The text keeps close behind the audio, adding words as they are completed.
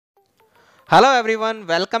Hello everyone,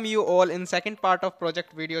 welcome you all in second part of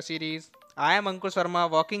project video series. I am Ankush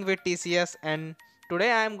Sharma working with TCS and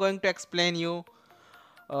today I am going to explain you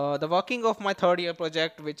the working of my third year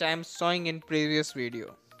project which I am showing in previous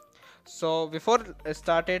video. So before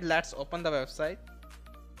started, let's open the website.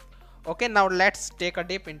 Okay, now let's take a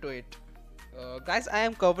dip into it. Guys, I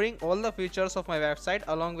am covering all the features of my website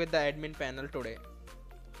along with the admin panel today.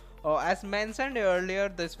 As mentioned earlier,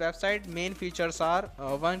 this website main features are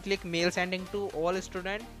one-click mail sending to all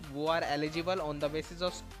students who are eligible on the basis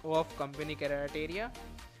of company criteria.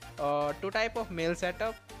 Two type of mail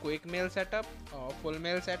setup: quick mail setup, full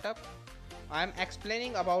mail setup. I am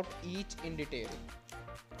explaining about each in detail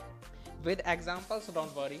with examples.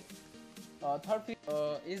 Don't worry. Third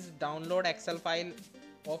is download Excel file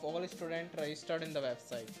of all students registered in the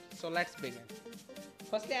website. So let's begin.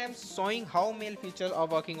 Firstly, I am showing how mail features are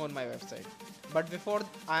working on my website. But before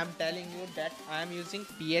I am telling you that I am using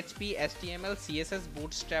PHP, HTML, CSS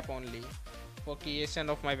Bootstrap only for creation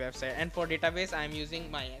of my website, and for database I am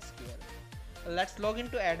using MySQL. Let's log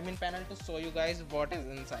into admin panel to show you guys what is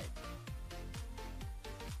inside.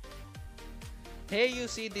 Here you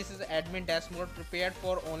see this is admin dashboard prepared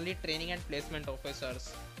for only training and placement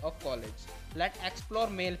officers of college. Let's explore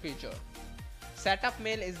mail feature. Setup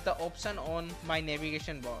mail is the option on my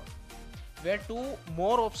navigation bar, where two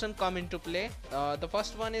more options come into play. The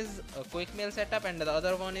first one is a quick mail setup and the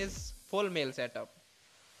other one is full mail setup.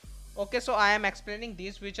 Okay, so I am explaining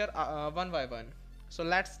these features one by one. So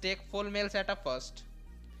let's take full mail setup first.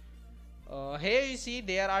 Here you see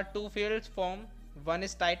there are two fields form. One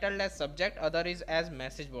is titled as subject, other is as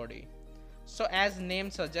message body. So as name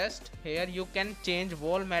suggests, here you can change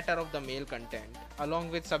whole matter of the mail content along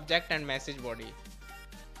with subject and message body.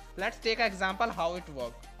 Let's take an example how it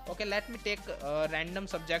works. Okay, let me take a random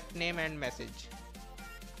subject name and message.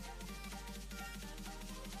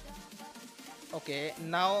 Okay,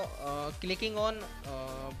 now clicking on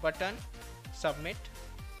button submit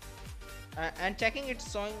and checking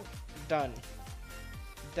it's showing done.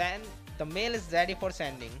 Then the mail is ready for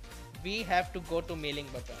sending. We have to go to mailing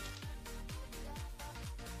button.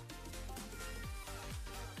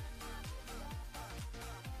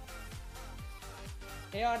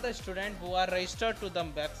 Here are the students who are registered to the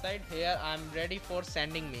website. Here I am ready for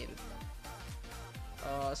sending mail.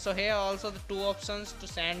 So here also the two options to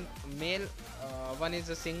send mail. One is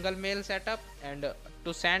a single mail setup, and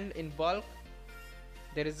to send in bulk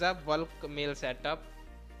there is a bulk mail setup.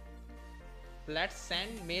 Let's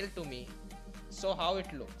send mail to me. So how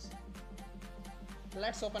it looks.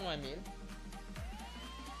 Let's open my mail.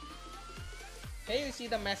 Here you see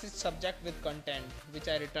the message subject with content which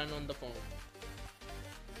I return on the form.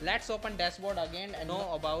 Let's open dashboard again and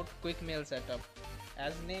know about quick mail setup.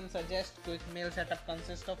 As name suggests, quick mail setup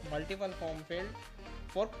consists of multiple form field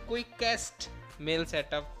for quickest mail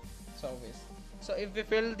setup service. So if we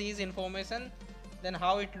fill these information, then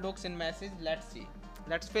how it looks in message, let's see.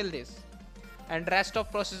 Let's fill this, and rest of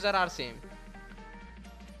procedure are same.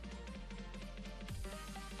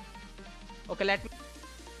 Okay, let me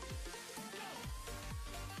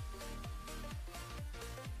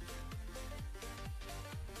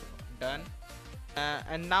done.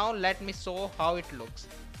 And now let me show how it looks.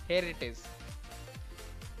 Here it is.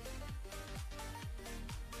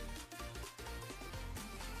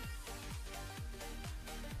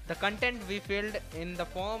 The content we filled in the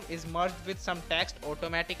form is merged with some text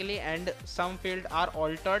automatically, and some fields are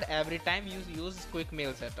altered every time you use quick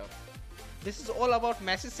mail setup. This is all about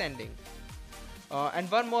message sending. And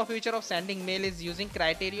one more feature of sending mail is using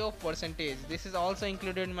criteria of percentage. This is also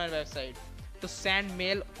included in my website to send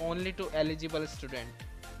mail only to eligible student.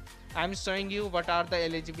 I am showing you what are the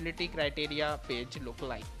eligibility criteria page look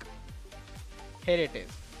like. Here it is.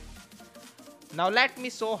 Now let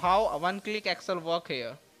me show how a one-click Excel work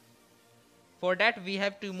here. For that we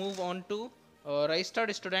have to move on to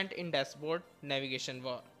registered student in dashboard navigation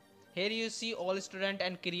bar. Here you see all student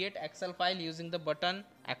and create Excel file using the button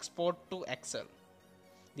export to Excel.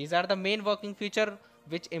 These are the main working feature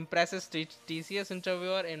which impresses TCS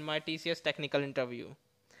interviewer in my TCS technical interview.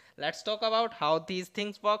 Let's talk about how these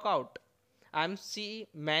things work out. I'm see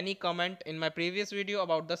many comment in my previous video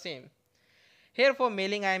about the same. Here for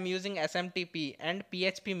mailing I am using SMTP and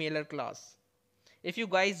PHP mailer class. If you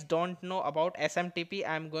guys don't know about SMTP,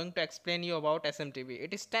 I am going to explain you about SMTP.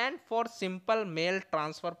 It stands for Simple Mail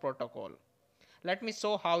Transfer Protocol. Let me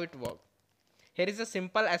show how it works. Here is a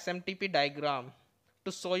simple SMTP diagram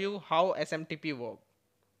to show you how SMTP works.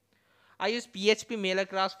 I use PHP mailer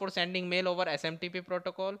class for sending mail over SMTP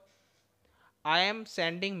protocol. I am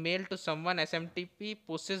sending mail to someone. SMTP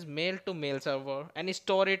pushes mail to mail server and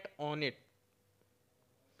store it on it.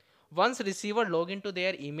 Once receiver log into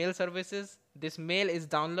their email services, this mail is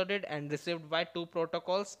downloaded and received by two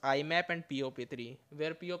protocols, IMAP and POP3,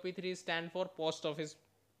 where POP3 stand for Post Office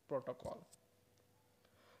Protocol.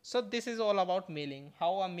 So this is all about mailing,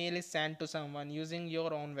 how a mail is sent to someone using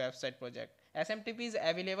your own website project. SMTP is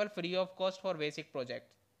available free of cost for basic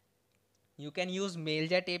projects. You can use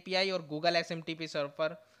MailJet API or Google SMTP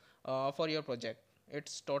server for your project.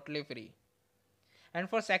 It's totally free. And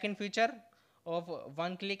for second feature of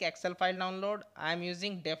one-click Excel file download, I am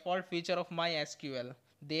using default feature of MySQL.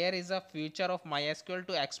 There is a feature of MySQL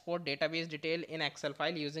to export database detail in Excel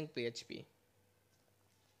file using PHP.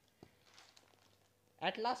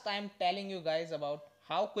 At last, I am telling you guys about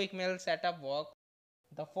how quick mail setup works.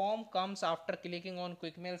 The form comes after clicking on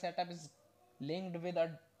quick mail setup is linked with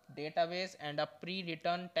a database and a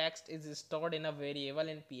pre-written text is stored in a variable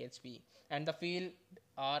in PHP and the field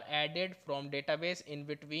are added from database in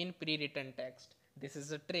between pre-written text. This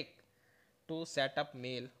is a trick to set up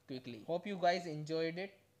mail quickly. Hope you guys enjoyed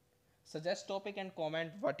it. Suggest topic and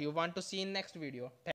comment what you want to see in next video.